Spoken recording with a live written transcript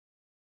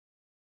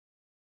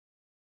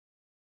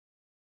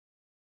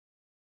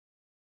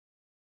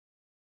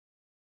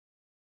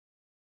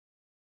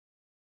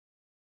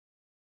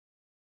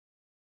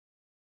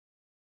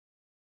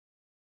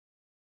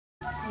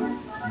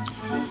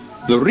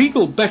The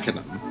Regal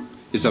Beckenham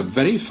is a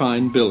very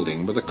fine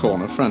building with a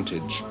corner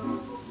frontage.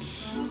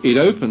 It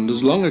opened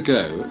as long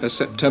ago as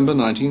September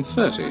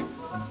 1930.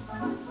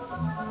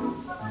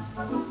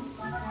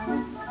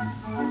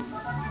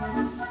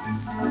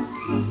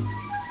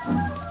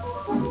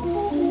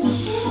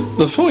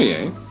 The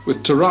foyer,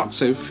 with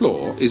terrazzo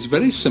floor, is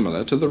very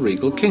similar to the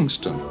Regal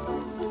Kingston.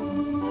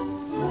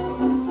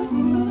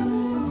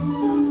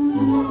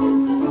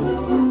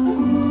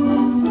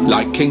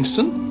 Like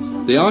Kingston,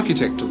 the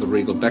architect of the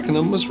Regal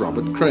Beckenham was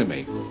Robert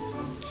Cromie.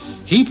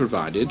 He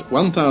provided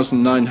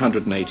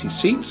 1,980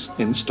 seats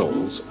in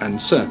stalls and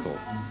circle.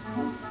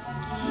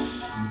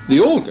 The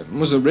organ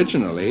was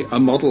originally a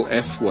Model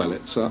F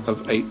Wurlitzer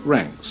of 8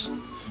 ranks,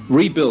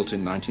 rebuilt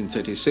in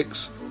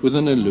 1936 with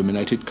an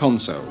illuminated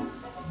console.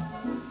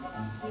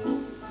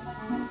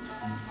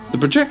 The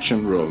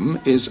projection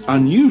room is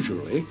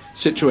unusually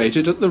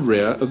situated at the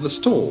rear of the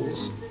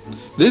stalls.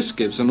 This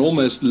gives an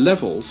almost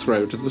level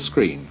throw to the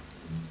screen.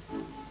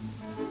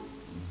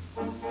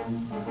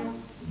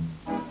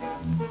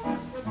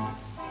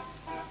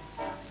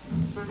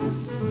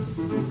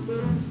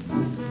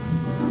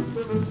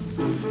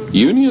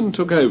 Union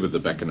took over the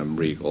Beckenham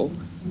Regal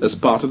as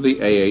part of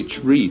the A.H.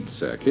 Reed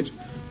circuit,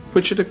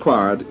 which it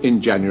acquired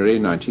in January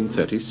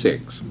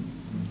 1936.